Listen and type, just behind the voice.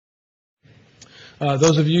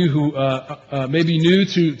Those of you who may be new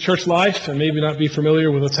to church life and maybe not be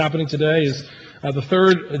familiar with what's happening today is the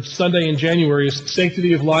third Sunday in January is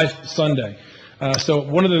Sanctity of Life Sunday. So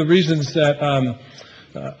one of the reasons that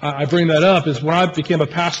I bring that up is when I became a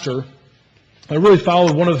pastor, I really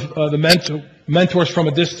followed one of the mentors from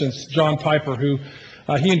a distance, John Piper, who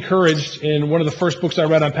he encouraged in one of the first books I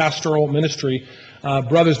read on pastoral ministry,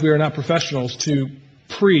 Brothers, We Are Not Professionals, to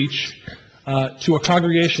preach to a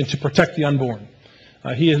congregation to protect the unborn.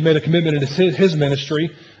 He has made a commitment in his ministry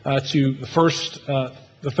to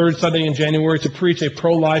the third Sunday in January to preach a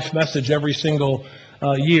pro-life message every single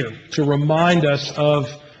year to remind us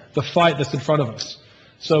of the fight that's in front of us.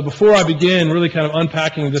 So before I begin really kind of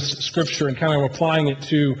unpacking this scripture and kind of applying it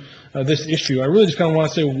to this issue, I really just kind of want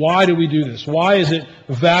to say, why do we do this? Why is it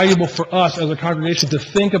valuable for us as a congregation to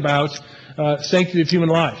think about sanctity of human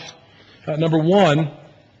life? Number one,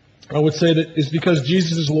 I would say that is because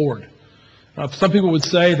Jesus is Lord. Some people would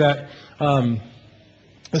say that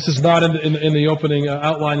this is not in the opening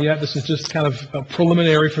outline yet. This is just kind of a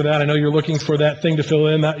preliminary for that. I know you're looking for that thing to fill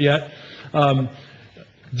in, not yet.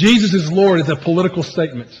 Jesus is Lord is a political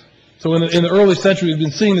statement. So in the early century, we've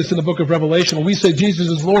been seeing this in the book of Revelation. When we say Jesus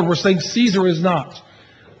is Lord, we're saying Caesar is not.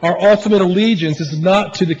 Our ultimate allegiance is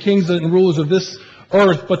not to the kings and rulers of this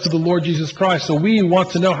earth, but to the Lord Jesus Christ. So we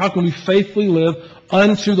want to know, how can we faithfully live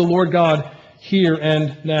unto the Lord God here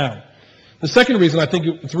and now? The second reason, I think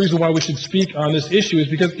it's the reason why we should speak on this issue, is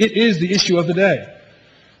because it is the issue of the day.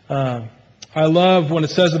 I love when it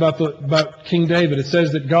says about King David, it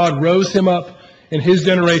says that God rose him up in his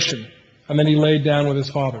generation, and then he laid down with his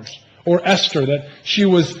fathers. Or Esther, that she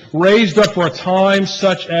was raised up for a time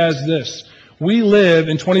such as this. We live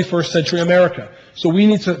in 21st century America, so we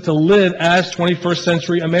need to live as 21st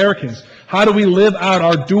century Americans. How do we live out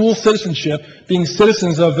our dual citizenship, being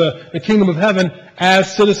citizens of the kingdom of heaven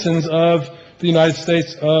as citizens of the United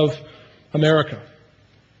States of America?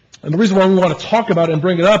 And the reason why we want to talk about it and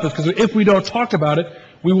bring it up is because if we don't talk about it,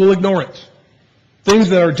 we will ignore it. Things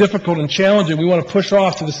that are difficult and challenging, we want to push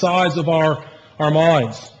off to the sides of our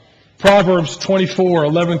minds. Proverbs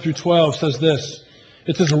 24:11 through 12 says this.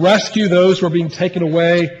 It says, rescue those who are being taken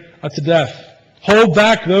away to death. Hold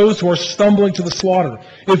back those who are stumbling to the slaughter.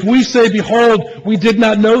 If we say, behold, we did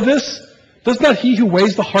not know this, does not he who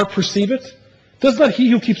weighs the heart perceive it? Does not he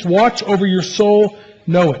who keeps watch over your soul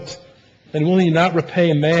know it? And will he not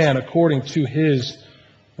repay man according to his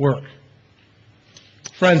work?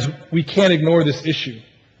 Friends, we can't ignore this issue,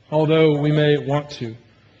 although we may want to.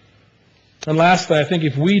 And lastly, I think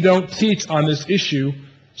if we don't teach on this issue,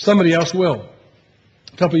 somebody else will.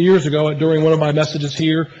 A couple of years ago, during one of my messages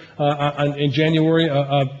here in January,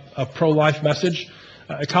 a pro-life message,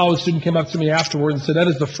 a college student came up to me afterward and said, that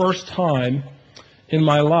is the first time in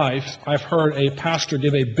my life I've heard a pastor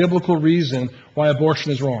give a biblical reason why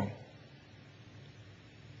abortion is wrong.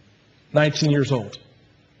 19 years old.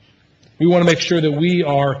 We want to make sure that we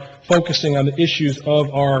are focusing on the issues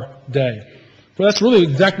of our day. Well, that's really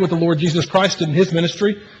exactly what the Lord Jesus Christ did in his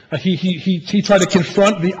ministry. He tried to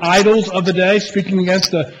confront the idols of the day, speaking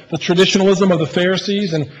against the traditionalism of the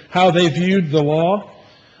Pharisees and how they viewed the law.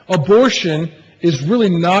 Abortion is really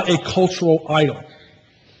not a cultural idol,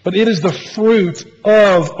 but it is the fruit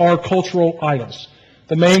of our cultural idols.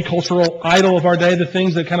 The main cultural idol of our day, the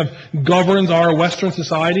things that kind of governs our Western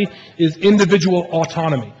society, is individual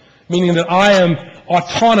autonomy. Meaning that I am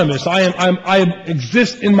autonomous. I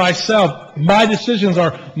exist in myself. My decisions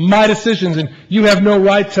are my decisions, and you have no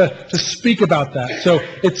right to speak about that. So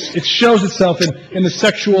it shows itself in the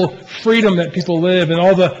sexual freedom that people live and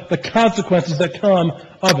all the consequences that come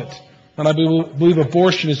of it. And I believe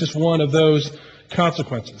abortion is just one of those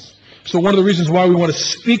consequences. So one of the reasons why we want to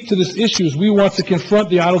speak to this issue is we want to confront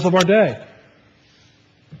the idols of our day.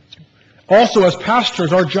 Also, as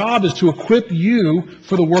pastors, our job is to equip you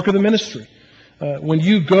for the work of the ministry. When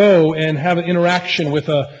you go and have an interaction with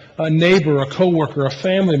a neighbor, a coworker, a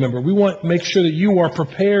family member, we want to make sure that you are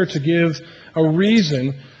prepared to give a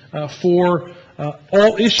reason for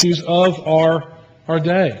all issues of our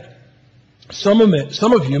day. Some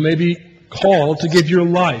of you may be called to give your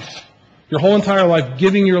life, your whole entire life,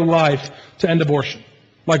 giving your life to end abortion.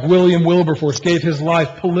 Like William Wilberforce gave his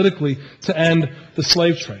life politically to end the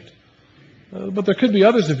slave trade. But there could be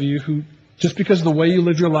others of you who, just because of the way you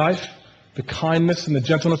live your life, the kindness and the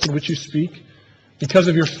gentleness in which you speak, because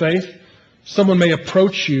of your faith, someone may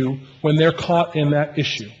approach you when they're caught in that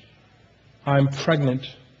issue. I'm pregnant.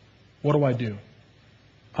 What do I do?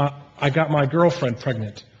 I got my girlfriend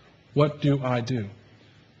pregnant. What do I do?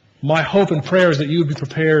 My hope and prayer is that you would be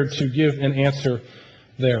prepared to give an answer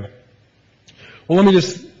there. Well, let me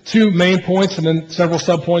just two main points and then several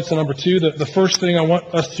subpoints in number two. The first thing I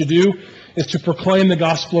want us to do is to proclaim the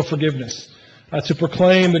gospel of forgiveness. To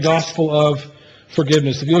proclaim the gospel of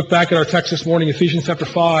forgiveness. If you look back at our text this morning, Ephesians chapter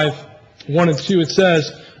 5, 1 and 2, it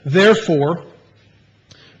says, "Therefore,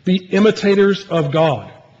 be imitators of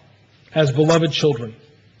God as beloved children,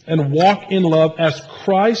 and walk in love as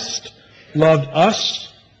Christ loved us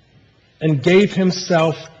and gave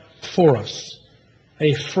himself for us,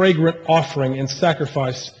 a fragrant offering and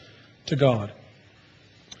sacrifice to God."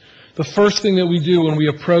 The first thing that we do when we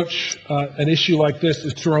approach an issue like this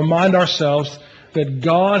is to remind ourselves that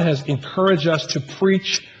God has encouraged us to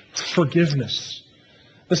preach forgiveness.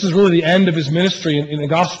 This is really the end of his ministry in the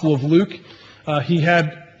Gospel of Luke. He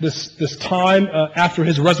had this time after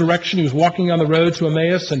his resurrection. He was walking on the road to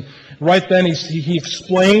Emmaus, and right then he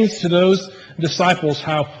explains to those disciples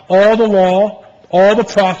how all the law, all the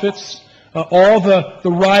prophets, all the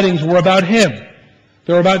writings were about him.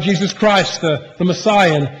 They were about Jesus Christ, the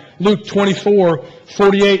Messiah. And Luke 24,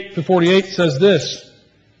 48 to 48 says this,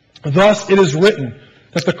 "Thus it is written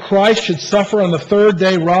that the Christ should suffer on the third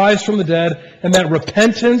day, rise from the dead, and that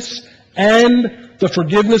repentance and the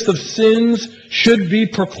forgiveness of sins should be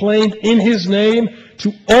proclaimed in his name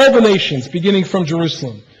to all the nations, beginning from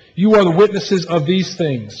Jerusalem. You are the witnesses of these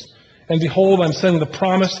things. And behold, I'm sending the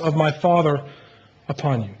promise of my Father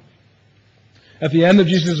upon you." At the end of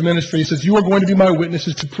Jesus' ministry, he says, "You are going to be my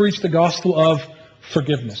witnesses to preach the gospel of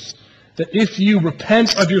forgiveness." That if you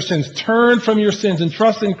repent of your sins, turn from your sins, and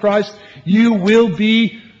trust in Christ, you will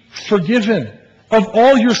be forgiven of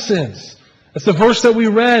all your sins. That's the verse that we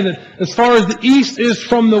read. That as far as the east is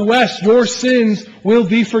from the west, your sins will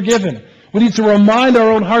be forgiven. We need to remind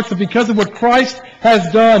our own hearts that because of what Christ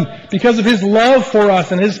has done, because of his love for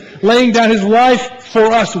us and his laying down his life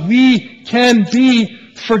for us, we can be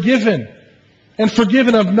forgiven. And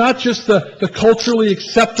forgiven of not just the culturally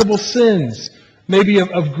acceptable sins, maybe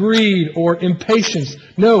of greed or impatience.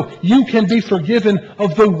 No, you can be forgiven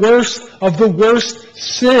of the worst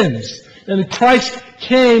sins. And Christ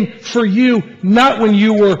came for you, not when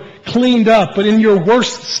you were cleaned up, but in your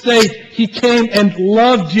worst state. He came and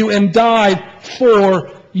loved you and died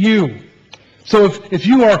for you. So if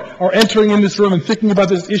you are entering in this room and thinking about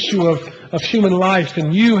this issue of human life,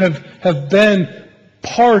 and you have been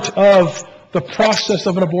part of the process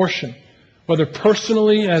of an abortion, whether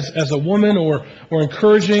personally as a woman or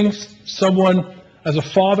encouraging someone as a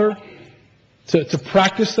father to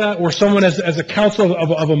practice that, or someone as a counsel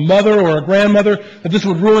of a mother or a grandmother, that this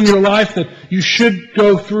would ruin your life, that you should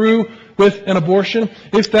go through with an abortion.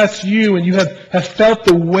 If that's you and you have felt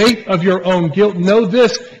the weight of your own guilt, know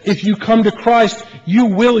this: if you come to Christ, you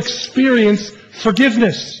will experience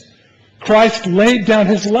forgiveness. Christ laid down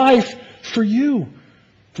his life for you.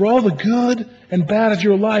 For all the good and bad of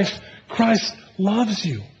your life, Christ loves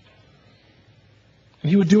you. And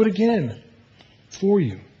he would do it again for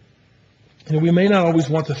you. And we may not always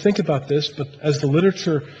want to think about this, but as the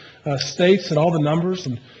literature states and all the numbers,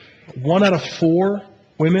 and 1 out of 4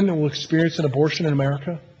 women will experience an abortion in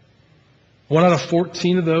America. 1 out of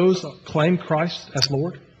 14 of those claim Christ as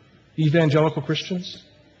Lord, evangelical Christians.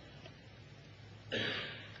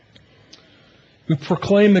 We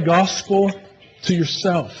proclaim the gospel to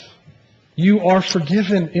yourself. You are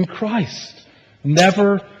forgiven in Christ.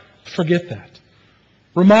 Never forget that.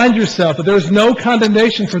 Remind yourself that there is no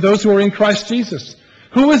condemnation for those who are in Christ Jesus.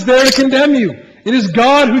 Who is there to condemn you? It is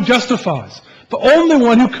God who justifies. The only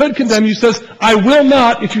one who could condemn you says, "I will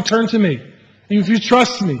not if you turn to me." If you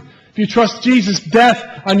trust me, if you trust Jesus'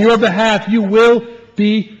 death on your behalf, you will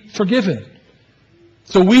be forgiven.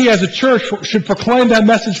 So we as a church should proclaim that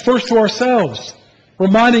message first to ourselves,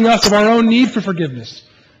 reminding us of our own need for forgiveness.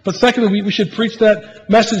 But secondly, we should preach that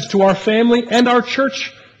message to our family and our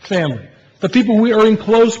church family, the people we are in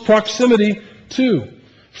close proximity to.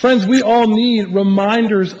 Friends, we all need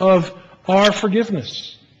reminders of our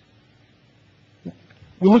forgiveness.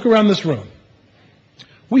 We look around this room.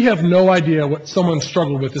 We have no idea what someone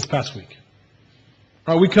struggled with this past week.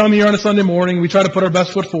 Right, we come here on a Sunday morning, we try to put our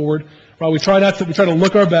best foot forward. Right, we try to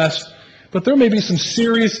look our best, but there may be some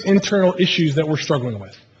serious internal issues that we're struggling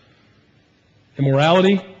with.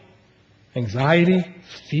 Immorality, anxiety,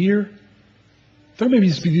 fear. There may be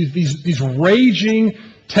these raging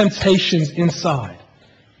temptations inside.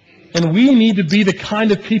 And we need to be the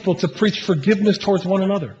kind of people to preach forgiveness towards one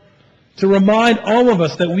another, to remind all of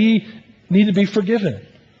us that we need to be forgiven.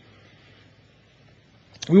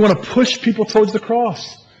 We want to push people towards the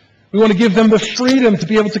cross. We want to give them the freedom to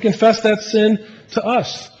be able to confess that sin to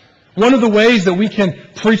us. One of the ways that we can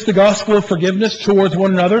preach the gospel of forgiveness towards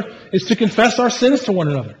one another is to confess our sins to one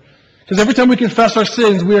another. Because every time we confess our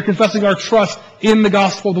sins, we are confessing our trust in the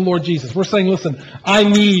gospel of the Lord Jesus. We're saying, listen, I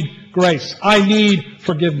need grace. I need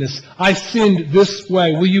forgiveness. I sinned this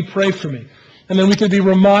way. Will you pray for me? And then we can be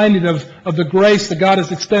reminded of the grace that God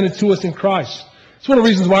has extended to us in Christ. It's one of the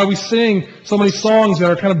reasons why we sing so many songs that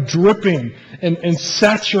are kind of dripping and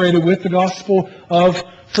saturated with the gospel of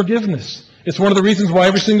forgiveness. It's one of the reasons why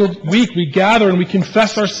every single week we gather and we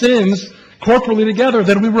confess our sins corporately together,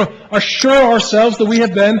 that we assure ourselves that we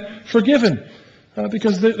have been forgiven.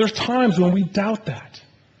 Because there's times when we doubt that.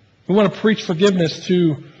 We want to preach forgiveness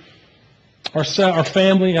to our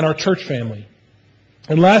family and our church family.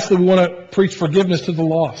 And lastly, we want to preach forgiveness to the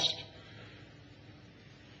lost.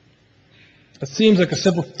 It seems like a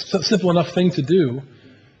simple enough thing to do.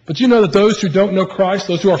 But you know that those who don't know Christ,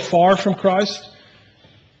 those who are far from Christ,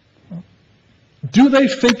 do they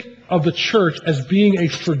think of the church as being a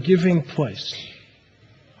forgiving place?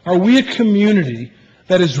 Are we a community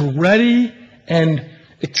that is ready and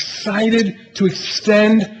excited to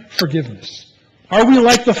extend forgiveness? Are we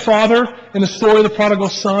like the father in the story of the prodigal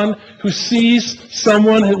son who sees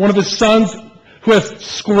someone, one of his sons, who has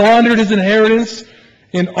squandered his inheritance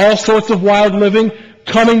in all sorts of wild living,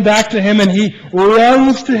 coming back to him, and he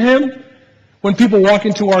runs to him? When people walk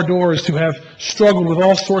into our doors who have struggled with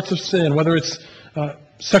all sorts of sin, whether it's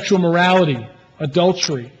sexual morality,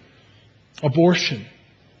 adultery, abortion,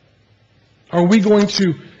 are we going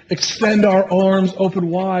to extend our arms open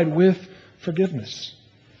wide with forgiveness?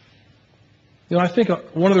 You know, I think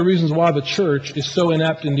one of the reasons why the church is so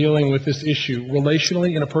inept in dealing with this issue,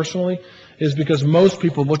 relationally, interpersonally, is because most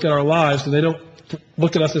people look at our lives and they don't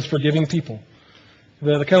look at us as forgiving people.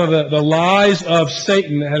 The lies of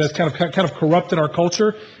Satan that has kind of corrupted our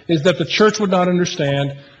culture is that the church would not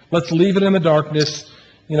understand. Let's leave it in the darkness.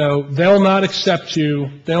 You know, they'll not accept you.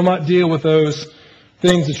 They'll not deal with those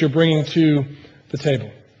things that you're bringing to the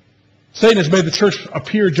table. Satan has made the church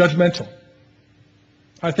appear judgmental.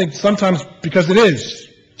 I think sometimes because it is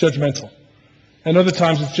judgmental. And other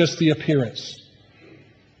times it's just the appearance.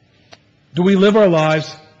 Do we live our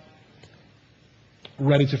lives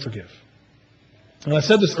ready to forgive? And I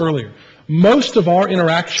said this earlier. Most of our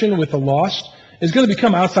interaction with the lost is going to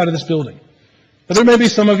become outside of this building. But there may be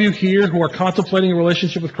some of you here who are contemplating a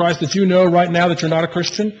relationship with Christ that you know right now that you're not a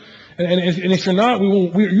Christian. And if you're not,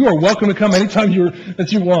 you are welcome to come anytime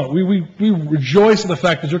that you want. We rejoice in the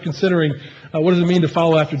fact that you're considering what does it mean to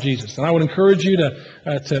follow after Jesus. And I would encourage you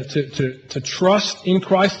to trust in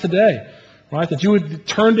Christ today, right? That you would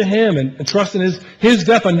turn to Him and trust in His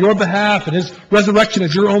death on your behalf and His resurrection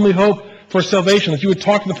as your only hope for salvation. That you would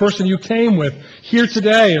talk to the person you came with here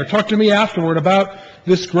today or talk to me afterward about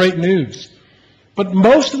this great news. But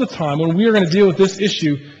most of the time when we are going to deal with this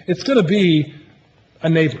issue, it's going to be a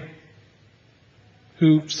neighbor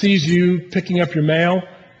who sees you picking up your mail,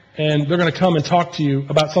 and they're going to come and talk to you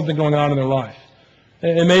about something going on in their life.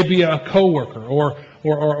 It may be a coworker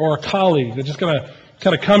or a colleague that's just going to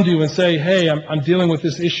kind of come to you and say, "Hey, I'm dealing with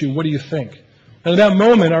this issue. What do you think?" And at that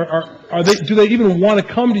moment, do they even want to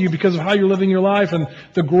come to you because of how you're living your life and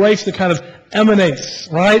the grace that kind of emanates,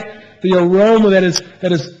 right? The aroma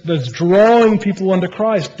that's drawing people unto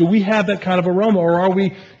Christ. Do we have that kind of aroma, or are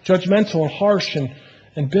we judgmental and harsh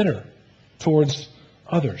and bitter towards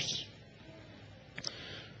others?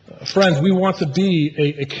 Friends, we want to be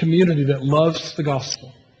a community that loves the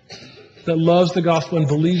gospel. That loves the gospel and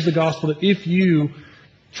believes the gospel, that if you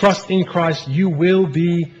trust in Christ, you will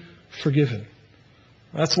be forgiven.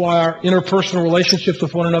 That's why our interpersonal relationships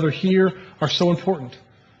with one another here are so important.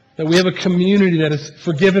 That we have a community that has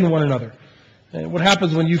forgiven one another. And what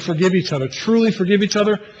happens when you forgive each other, truly forgive each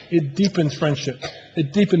other? It deepens friendships.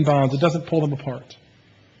 It deepens bonds. It doesn't pull them apart.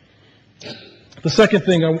 The second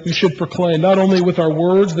thing we should proclaim, not only with our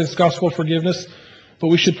words, this gospel of forgiveness, but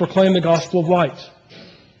we should proclaim the gospel of light.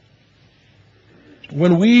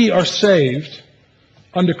 When we are saved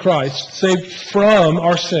unto Christ, saved from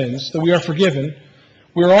our sins, that we are forgiven,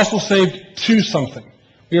 we are also saved to something.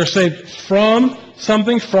 We are saved from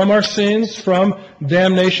something, from our sins, from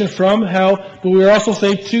damnation, from hell, but we are also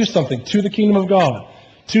saved to something, to the kingdom of God,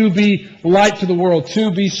 to be light to the world, to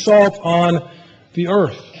be salt on the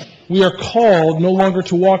earth. We are called no longer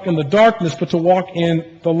to walk in the darkness, but to walk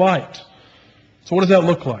in the light. So what does that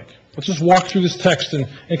look like? Let's just walk through this text and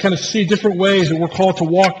kind of see different ways that we're called to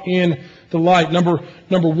walk in the light. Number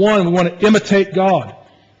one, we want to imitate God.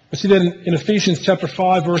 We see that in Ephesians chapter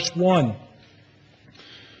 5, verse 1.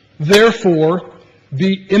 Therefore,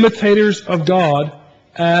 be imitators of God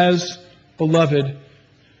as beloved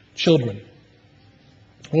children.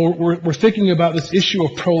 Well, we're thinking about this issue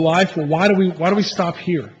of pro-life. Well, why do we stop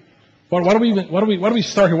here? Why do we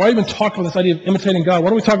start here? Why even talk about this idea of imitating God? Why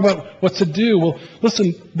do we talk about what to do? Well,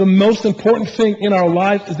 listen, the most important thing in our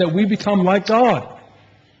life is that we become like God.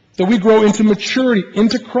 That we grow into maturity,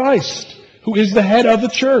 into Christ, who is the head of the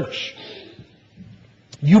church.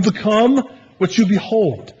 You become what you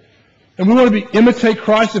behold. And we want to imitate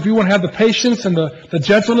Christ. If we want to have the patience and the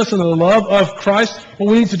gentleness and the love of Christ,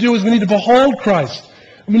 what we need to do is we need to behold Christ.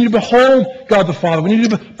 We need to behold God the Father. We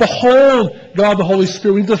need to behold God the Holy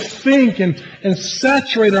Spirit. We need to think and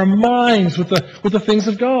saturate our minds with the things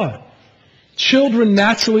of God. Children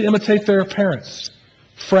naturally imitate their parents.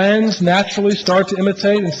 Friends naturally start to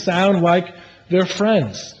imitate and sound like their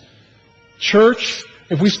friends. Church,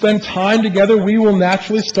 if we spend time together, we will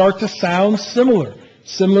naturally start to sound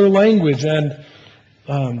similar language and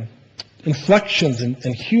inflections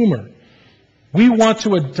and humor. We want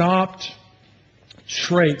to adopt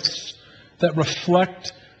traits that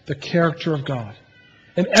reflect the character of God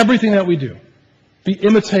in everything that we do. Be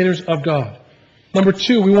imitators of God. Number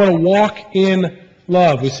 2, we want to walk in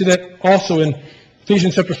love. We see that also in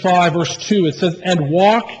Ephesians chapter 5, verse 2. It says, "And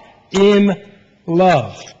walk in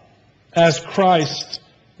love, as Christ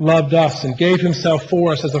loved us and gave himself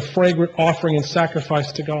for us as a fragrant offering and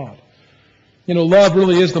sacrifice to God." You know, love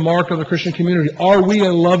really is the mark of the Christian community. Are we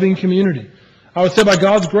a loving community? I would say by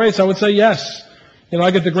God's grace, I would say yes. You know,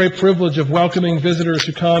 I get the great privilege of welcoming visitors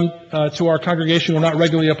who come to our congregation who are not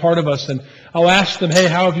regularly a part of us. And I'll ask them, hey,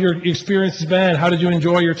 how have your experiences been? How did you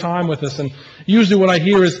enjoy your time with us? And usually what I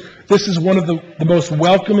hear is, this is one of the most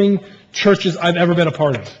welcoming churches I've ever been a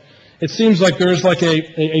part of. It seems like there's like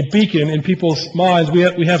a beacon in people's minds.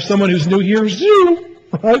 We have someone who's new here, zoom,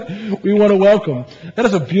 right? We want to welcome. That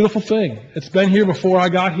is a beautiful thing. It's been here before I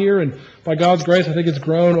got here, and by God's grace, I think it's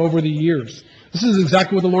grown over the years. This is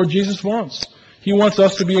exactly what the Lord Jesus wants. He wants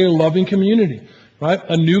us to be a loving community, right?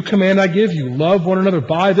 A new command I give you, love one another.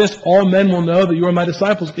 By this, all men will know that you are my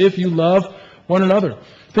disciples if you love one another.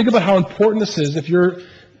 Think about how important this is if you're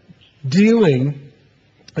dealing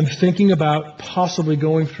and thinking about possibly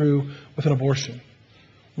going through with an abortion.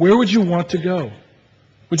 Where would you want to go?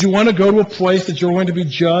 Would you want to go to a place that you're going to be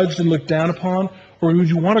judged and looked down upon? Or would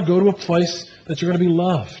you want to go to a place that you're going to be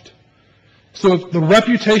loved? So if the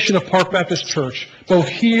reputation of Park Baptist Church, both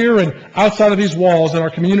here and outside of these walls, in our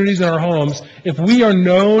communities and our homes, if we are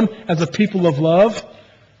known as a people of love,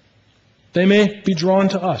 they may be drawn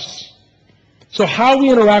to us. So how we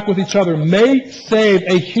interact with each other may save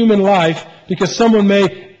a human life, because someone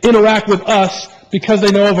may interact with us because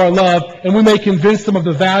they know of our love, and we may convince them of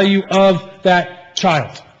the value of that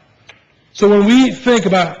child. So when we think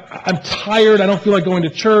about, I'm tired, I don't feel like going to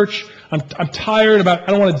church, I'm tired I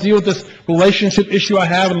don't want to deal with this relationship issue I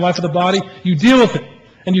have in the life of the body, you deal with it.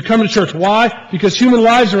 And you come to church. Why? Because human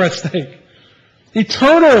lives are at stake.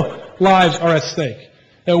 Eternal lives are at stake.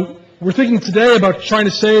 Now, we're thinking today about trying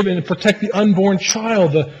to save and protect the unborn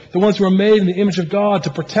child, the ones who are made in the image of God, to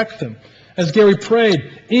protect them. As Gary prayed,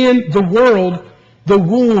 in the world, the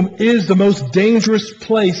womb is the most dangerous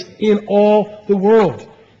place in all the world.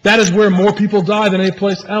 That is where more people die than any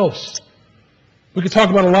place else. We could talk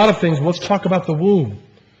about a lot of things, but let's talk about the womb.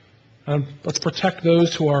 Let's protect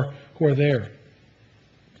those who are there.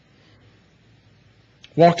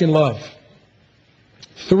 Walk in love.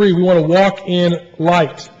 3, we want to walk in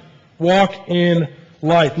light. Walk in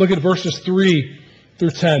light. Look at verses 3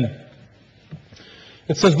 through 10.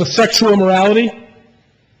 It says, "But sexual immorality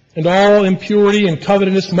and all impurity and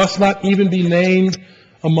covetousness must not even be named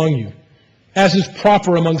among you, as is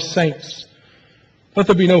proper among saints. Let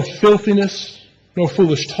there be no filthiness, no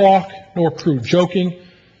foolish talk, nor crude joking,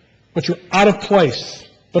 which are out of place.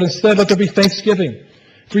 But instead let there be thanksgiving.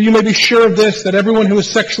 For you may be sure of this, that everyone who is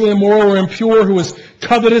sexually immoral or impure, who is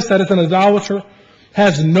covetous, that is an idolater,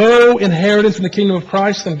 has no inheritance in the kingdom of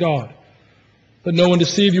Christ and God. Let no one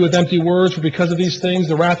deceive you with empty words, for because of these things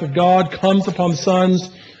the wrath of God comes upon the sons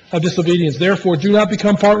of disobedience. Therefore do not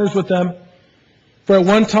become partners with them. For at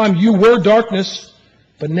one time you were darkness,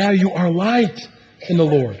 but now you are light in the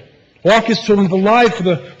Lord. Walk as children of the light, for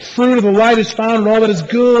the fruit of the light is found in all that is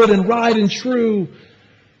good and right and true.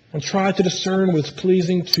 And try to discern what is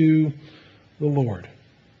pleasing to the Lord."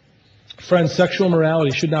 Friends, sexual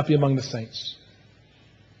immorality should not be among the saints.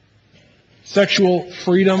 Sexual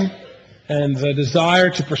freedom and the desire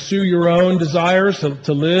to pursue your own desires,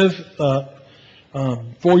 to live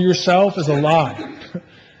for yourself, is a lie.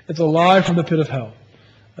 It's a lie from the pit of hell.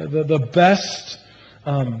 The best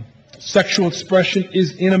sexual expression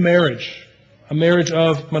is in a marriage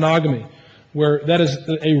of monogamy, where that is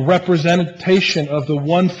a representation of the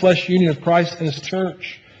one flesh union of Christ and His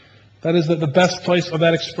church. That is the best place of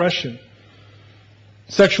that expression.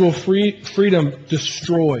 Sexual freedom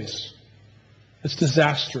destroys. It's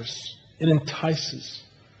disastrous. It entices.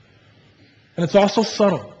 And it's also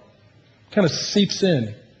subtle. It kind of seeps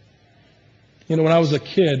in. You know, when I was a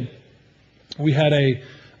kid, we had a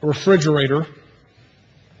refrigerator.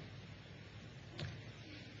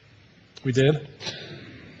 We did.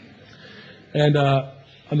 And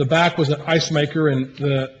on the back was an ice maker,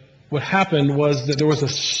 and what happened was that there was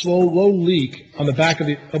a low leak on the back of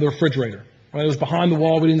the refrigerator. Right? It was behind the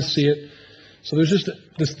wall. We didn't see it. So there's just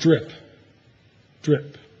this drip,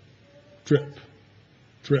 drip, drip,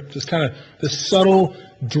 drip. Just kind of this subtle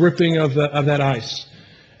dripping of that ice.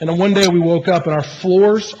 And then one day we woke up and our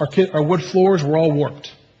floors, our wood floors, were all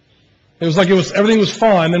warped. It was like everything was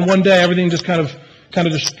fine. Then one day everything just kind of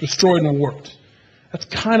just destroyed and warped. That's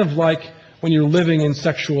kind of like when you're living in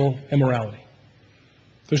sexual immorality.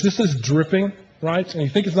 There's just this dripping, right? And you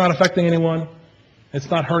think it's not affecting anyone. It's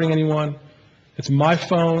not hurting anyone. It's my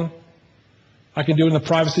phone. I can do it in the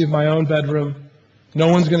privacy of my own bedroom. No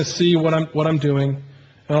one's going to see what I'm doing.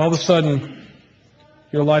 And all of a sudden,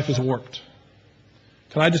 your life is warped.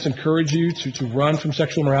 Can I just encourage you to run from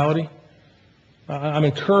sexual immorality? I'm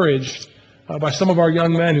encouraged by some of our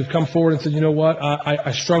young men who've come forward and said, you know what,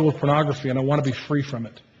 I struggle with pornography and I want to be free from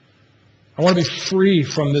it. I want to be free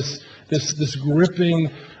from this gripping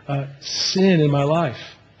sin in my life.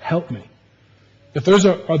 Help me. If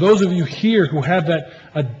are those of you here who have that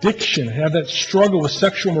addiction, have that struggle with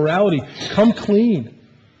sexual morality, come clean.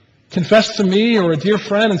 Confess to me or a dear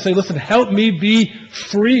friend and say, listen, help me be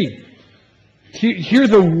free. Hear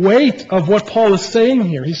the weight of what Paul is saying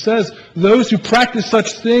here. He says, those who practice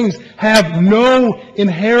such things have no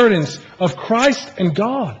inheritance of Christ and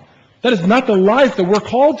God. That is not the life that we're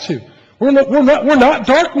called to. We're not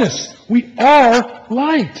darkness. We are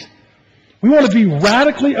light. We want to be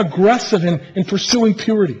radically aggressive in pursuing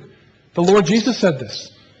purity. The Lord Jesus said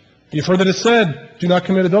this. You've heard that it said, do not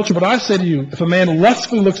commit adultery. But I say to you, if a man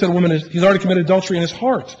lustfully looks at a woman, he's already committed adultery in his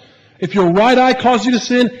heart. If your right eye causes you to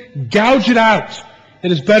sin, gouge it out.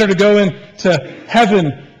 It is better to go into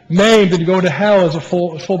heaven maimed than to go into hell as a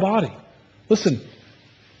full body. Listen,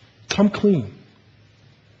 come clean.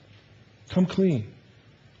 Come clean.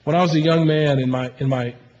 When I was a young man in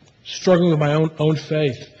my struggling with my own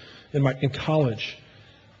faith in college,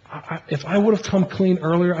 if I would have come clean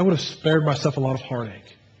earlier, I would have spared myself a lot of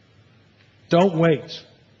heartache. Don't wait.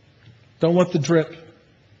 Don't let the drip,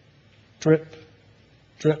 drip,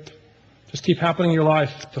 drip just keep happening in your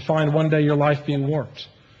life to find one day your life being warped.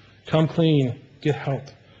 Come clean. Get help.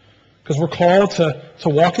 Because we're called to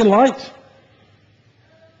walk in light.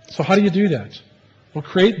 So how do you do that? Well,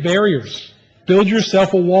 create barriers. Build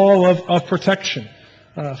yourself a wall of protection.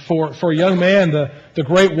 For a young man, the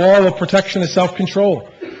great wall of protection is self-control.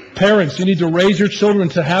 Parents, you need to raise your children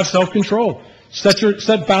to have self-control.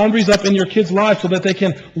 Set boundaries up in your kids' lives so that they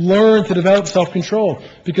can learn to develop self-control.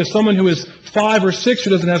 Because someone who is 5 or 6 who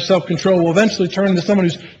doesn't have self-control will eventually turn into someone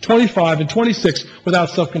who's 25 and 26 without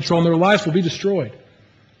self-control, and their lives will be destroyed.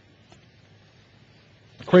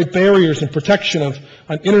 Create barriers and protection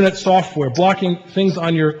on internet software, blocking things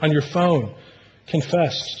on your phone.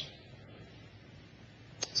 Confess.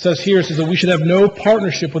 It says that we should have no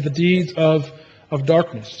partnership with the deeds of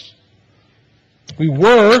darkness. We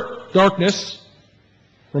were darkness,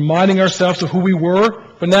 reminding ourselves of who we were,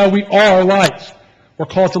 but now we are light. We're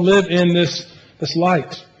called to live in this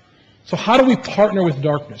light. So how do we partner with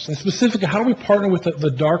darkness? And specifically, how do we partner with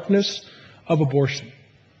the darkness of abortion?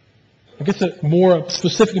 I'll get to more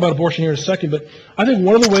specific about abortion here in a second, but I think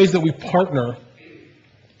one of the ways that we partner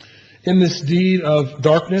in this deed of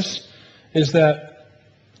darkness is that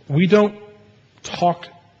we don't talk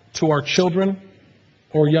to our children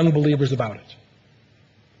or young believers about it.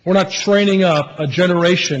 We're not training up a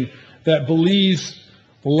generation that believes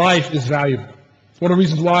life is valuable. One of the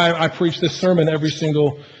reasons why I preach this sermon every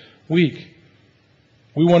single week.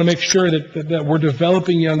 We want to make sure that we're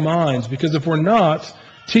developing young minds, because if we're not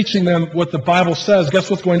teaching them what the Bible says, guess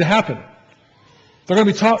what's going to happen? They're going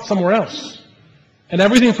to be taught somewhere else. And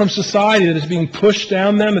everything from society that is being pushed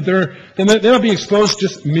down them, that they're not being exposed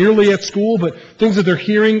just merely at school, but things that they're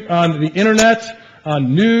hearing on the internet,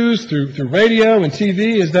 on news, through radio and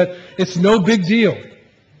TV, is that it's no big deal.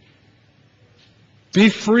 Be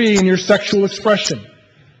free in your sexual expression.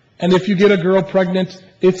 And if you get a girl pregnant,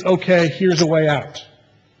 it's okay. Here's a way out.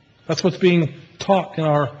 That's what's being taught in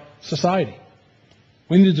our society.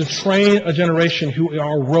 We need to train a generation who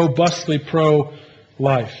are robustly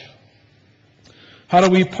pro-life. How do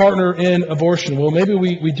we partner in abortion? Well, maybe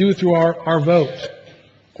we do it through our vote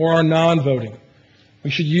or our non-voting. We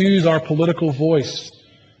should use our political voice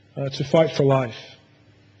to fight for life.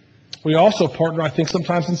 We also partner, I think,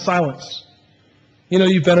 sometimes in silence. You know,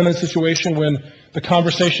 you've been in a situation when the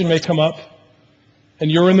conversation may come up, and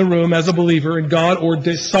you're in the room as a believer, and God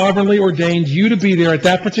sovereignly ordained you to be there at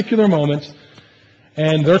that particular moment,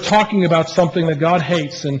 and they're talking about something that God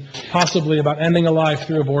hates, and possibly about ending a life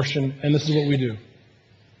through abortion, and this is what we do.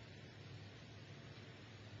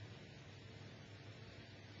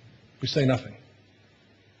 We say nothing.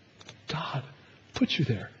 God put you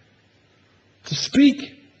there to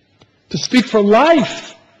speak for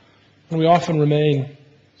life, and we often remain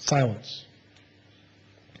silent.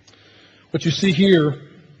 What you see here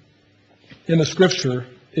in the Scripture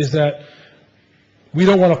is that we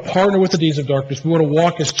don't want to partner with the deeds of darkness. We want to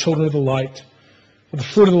walk as children of the light. The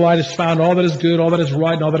fruit of the light is found all that is good, all that is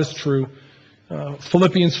right, and all that is true.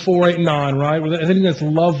 Philippians 4, 8, and 9, right? Anything that's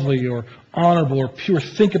lovely or honorable or pure,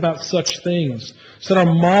 think about such things. Set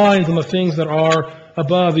our minds on the things that are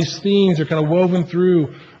above. These themes are kind of woven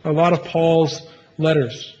through a lot of Paul's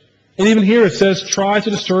letters. And even here it says, try to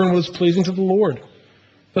discern what is pleasing to the Lord.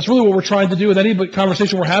 That's really what we're trying to do with any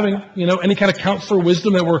conversation we're having, any kind of counselor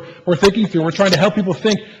wisdom that we're thinking through. We're trying to help people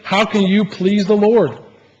think, how can you please the Lord?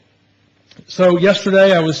 So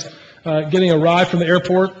yesterday I was getting a ride from the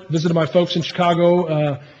airport, visited my folks in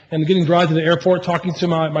Chicago, and getting a ride to the airport, talking to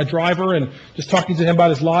my driver and just talking to him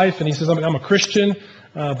about his life. And he says, I'm a Christian,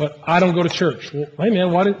 but I don't go to church. Well, hey man,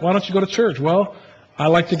 why don't you go to church? Well, I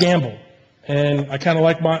like to gamble, and I kind of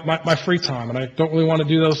like my free time, and I don't really want to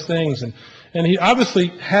do those things. And he obviously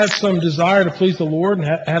had some desire to please the Lord and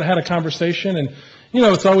had a conversation. And,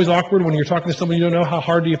 it's always awkward when you're talking to someone you don't know. How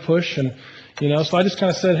hard do you push? And, so I just kind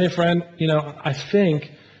of said, hey, friend, I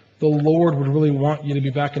think the Lord would really want you to be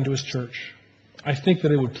back into His church. I think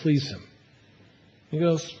that it would please Him. He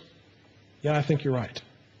goes, yeah, I think you're right.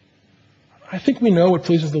 I think we know what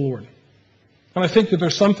pleases the Lord. And I think that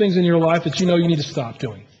there's some things in your life that you need to stop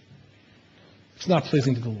doing. It's not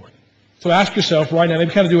pleasing to the Lord. So ask yourself right now,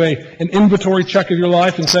 maybe kind of do an inventory check of your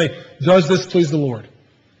life and say, does this please the Lord?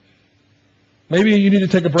 Maybe you need to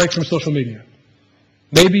take a break from social media.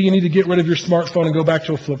 Maybe you need to get rid of your smartphone and go back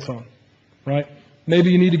to a flip phone, right?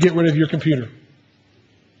 Maybe you need to get rid of your computer.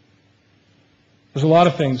 There's a lot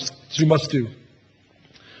of things that you must do.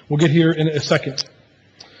 We'll get here in a second.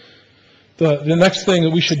 The next thing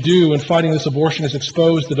that we should do in fighting this abortion is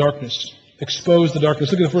expose the darkness. Expose the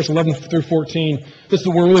darkness. Look at the verse 11 through 14. This is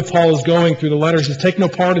where really Paul is going through the letters. He says, take no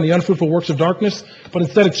part in the unfruitful works of darkness, but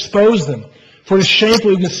instead expose them. For it is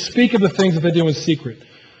shameful even to speak of the things that they do in secret.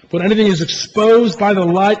 But anything is exposed by the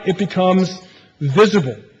light, it becomes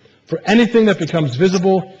visible. For anything that becomes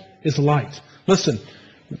visible is light. Listen,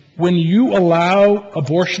 when you allow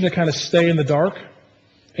abortion to kind of stay in the dark,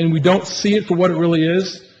 and we don't see it for what it really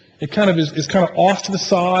is, it kind of is kind of off to the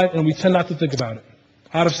side, and we tend not to think about it.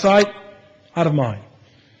 Out of sight, out of mind.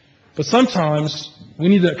 But sometimes we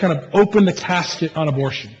need to kind of open the casket on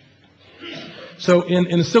abortion. So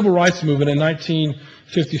in the civil rights movement in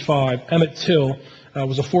 1955, Emmett Till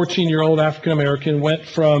was a 14-year-old African-American, went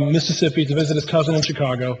from Mississippi to visit his cousin in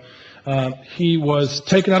Chicago. He was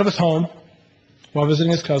taken out of his home while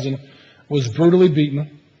visiting his cousin, was brutally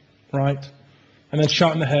beaten, right, and then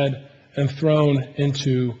shot in the head and thrown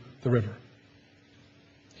into the river.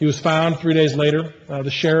 He was found 3 days later.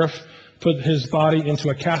 The sheriff put his body into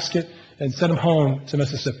a casket and sent him home to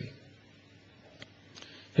Mississippi.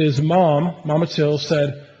 His mom, Mama Till,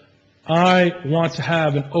 said, I want to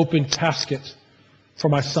have an open casket for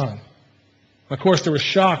my son. Of course, they were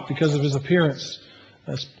shocked because of his appearance,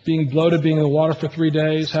 being bloated, being in the water for 3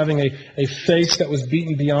 days, having a face that was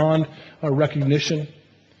beaten beyond recognition.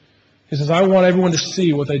 He says, I want everyone to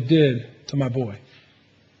see what they did to my boy.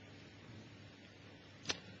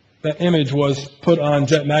 That image was put on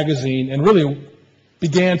Jet Magazine and really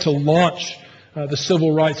began to launch the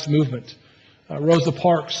civil rights movement. Rosa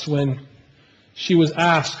Parks, when she was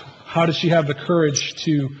asked how did she have the courage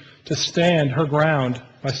to stand her ground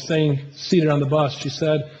by staying seated on the bus, she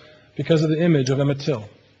said, because of the image of Emmett Till.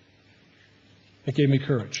 It gave me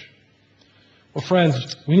courage. Well,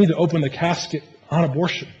 friends, we need to open the casket on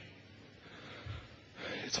abortion.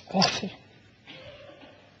 It's awful.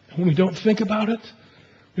 When we don't think about it,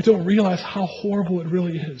 we don't realize how horrible it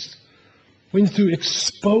really is. We need to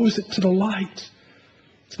expose it to the light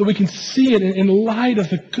so that we can see it in light of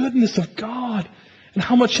the goodness of God and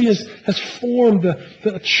how much He has formed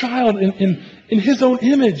the child in His own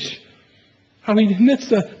image. How He knits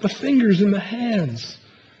the fingers in the hands.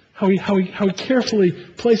 How he carefully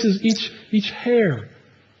places each hair.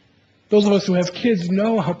 Those of us who have kids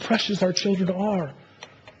know how precious our children are.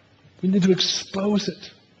 We need to expose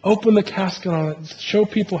it. Open the casket on it. Show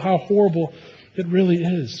people how horrible it really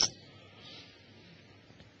is.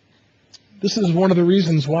 This is one of the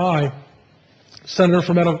reasons why Center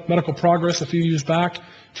for Medical Progress a few years back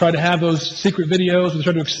tried to have those secret videos where they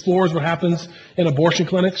tried to explore what happens in abortion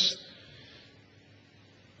clinics.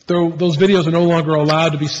 Those videos are no longer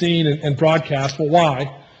allowed to be seen and broadcast. Well,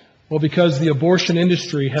 why? Well, because the abortion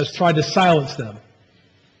industry has tried to silence them,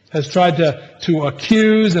 has tried to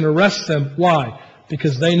accuse and arrest them. Why?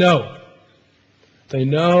 Because they know. They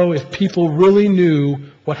know if people really knew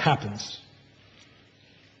what happens,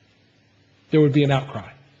 there would be an outcry.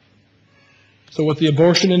 So what the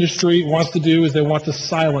abortion industry wants to do is they want to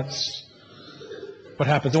silence what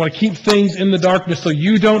happens. They want to keep things in the darkness so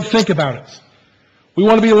you don't think about it. We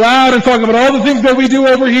want to be loud and talk about all the things that we do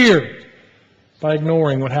over here by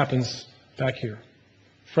ignoring what happens back here.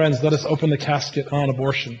 Friends, let us open the casket on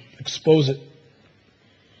abortion. Expose it.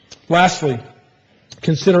 Lastly,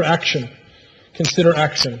 consider action. Consider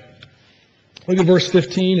action. Look at verse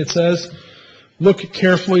 15. It says, "Look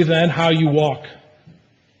carefully then how you walk,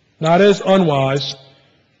 not as unwise,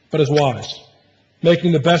 but as wise,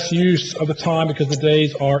 making the best use of the time because the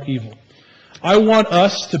days are evil." I want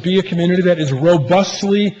us to be a community that is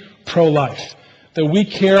robustly pro-life, that we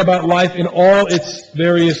care about life in all its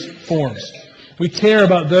various forms. We care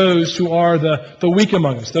about those who are the weak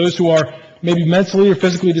among us, those who are maybe mentally or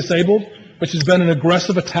physically disabled, which has been an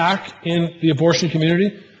aggressive attack in the abortion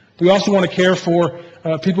community. We also want to care for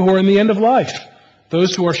people who are in the end of life,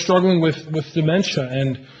 those who are struggling with dementia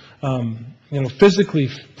and physically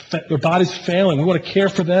their bodies failing. We want to care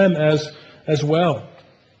for them as well.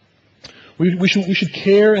 We should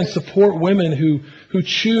care and support women who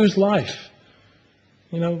choose life.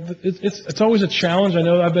 It's always a challenge. I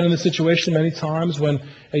know I've been in this situation many times when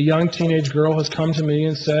a young teenage girl has come to me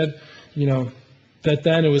and said, that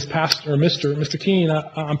then it was Pastor or Mr. Keene,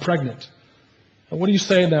 I'm pregnant. And what do you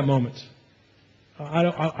say in that moment?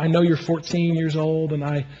 I know you're 14 years old, and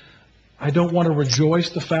I don't want to rejoice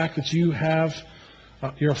the fact that you're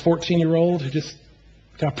a 14-year-old who just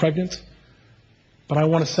got pregnant, but I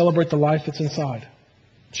want to celebrate the life that's inside.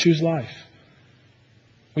 Choose life.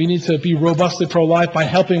 We need to be robustly pro-life by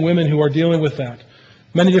helping women who are dealing with that.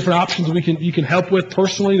 Many different options you can help with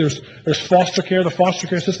personally. There's foster care. The foster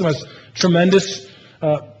care system has tremendous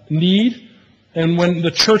need, and when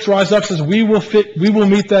the church rises up and says we will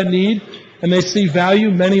meet that need, and they see value,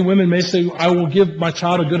 many women may say, I will give my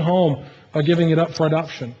child a good home by giving it up for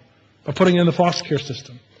adoption, by putting it in the foster care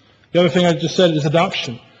system. The other thing I just said is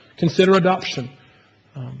adoption. Consider adoption.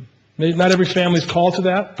 Not every family is called to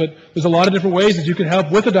that, but there's a lot of different ways that you can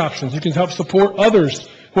help with adoptions. You can help support others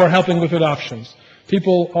who are helping with adoptions.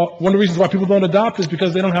 One of the reasons why people don't adopt is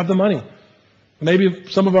because they don't have the money. Maybe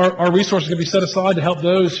some of our resources can be set aside to help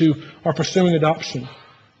those who are pursuing adoption.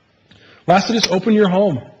 Lastly, just open your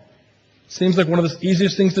home. Seems like one of the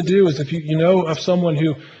easiest things to do is if you know of someone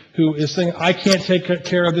who is saying, I can't take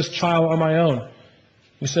care of this child on my own.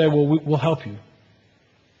 You say, well, we'll help you.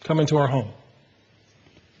 Come into our home.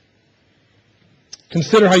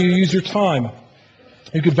 Consider how you use your time.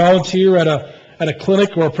 You could volunteer at a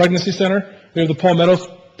clinic or a pregnancy center. We have the Paul Meadows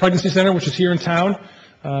Pregnancy Center, which is here in town.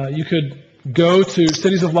 You could go to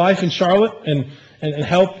Cities of Life in Charlotte and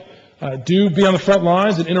help be on the front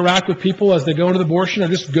lines and interact with people as they go into the abortion, or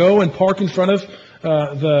just go and park in front of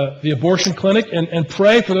the abortion clinic and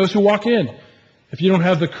pray for those who walk in. If you don't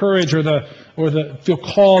have the courage or feel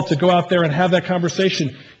called to go out there and have that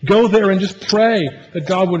conversation, go there and just pray that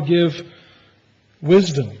God would give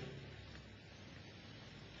wisdom.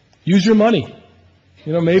 Use your money.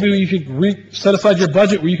 Maybe you could set aside your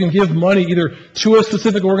budget where you can give money either to a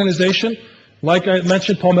specific organization, like I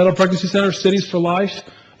mentioned, Palmetto Pregnancy Center, Cities for Life,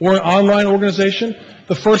 or an online organization.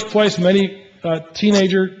 The first place many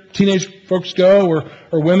teenage folks go,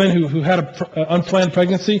 or women who had an unplanned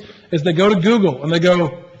pregnancy, is they go to Google and they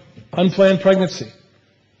go, unplanned pregnancy.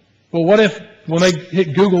 Well, what if when they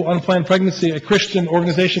hit Google unplanned pregnancy, a Christian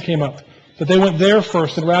organization came up, that they went there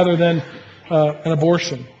first and rather than an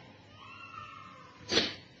abortion?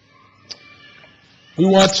 We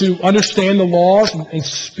want to understand the laws and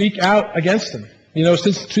speak out against them.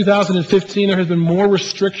 Since 2015, there has been more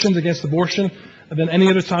restrictions against abortion than any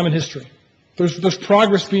other time in history. There's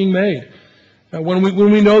progress being made. When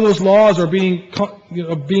we know those laws are being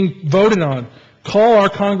voted on, call our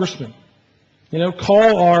congressmen.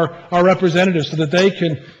 Call our representatives so that they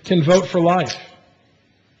can vote for life.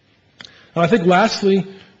 And I think lastly,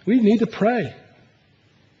 we need to pray.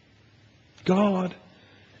 God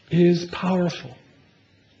is powerful.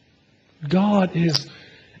 God is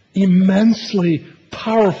immensely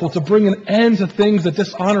powerful to bring an end to things that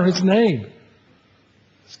dishonor His name.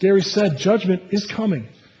 As Gary said, judgment is coming.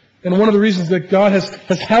 And one of the reasons that God has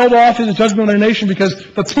held off His judgment on our nation because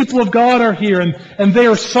the people of God are here and they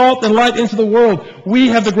are salt and light into the world. We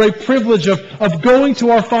have the great privilege of going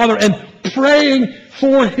to our Father and praying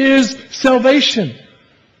for His salvation.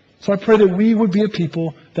 So I pray that we would be a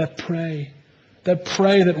people that pray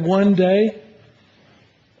that one day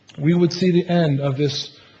we would see the end of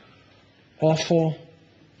this awful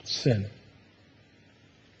sin.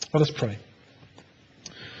 Let us pray.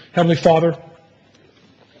 Heavenly Father,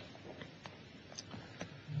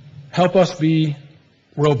 help us be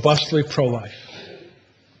robustly pro-life.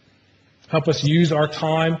 Help us use our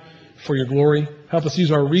time for your glory. Help us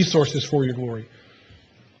use our resources for your glory.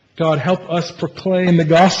 God, help us proclaim the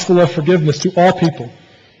gospel of forgiveness to all people.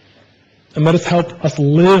 And let us help us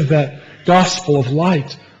live that gospel of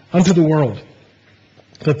light unto the world.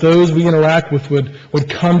 That those we interact with would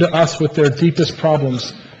come to us with their deepest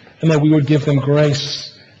problems, and that we would give them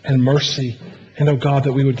grace and mercy, and, oh God,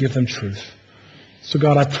 that we would give them truth. So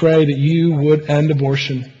God, I pray that you would end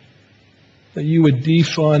abortion, that you would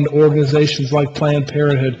defund organizations like Planned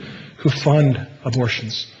Parenthood who fund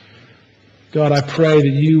abortions. God, I pray that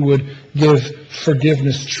you would give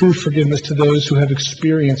forgiveness, true forgiveness to those who have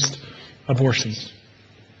experienced abortions.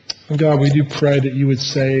 And God, we do pray that you would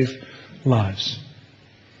save lives,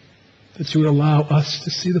 that you would allow us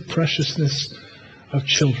to see the preciousness of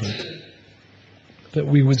children, that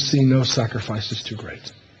we would see no sacrifices too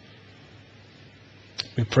great.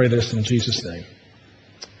 We pray this in Jesus' name.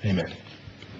 Amen.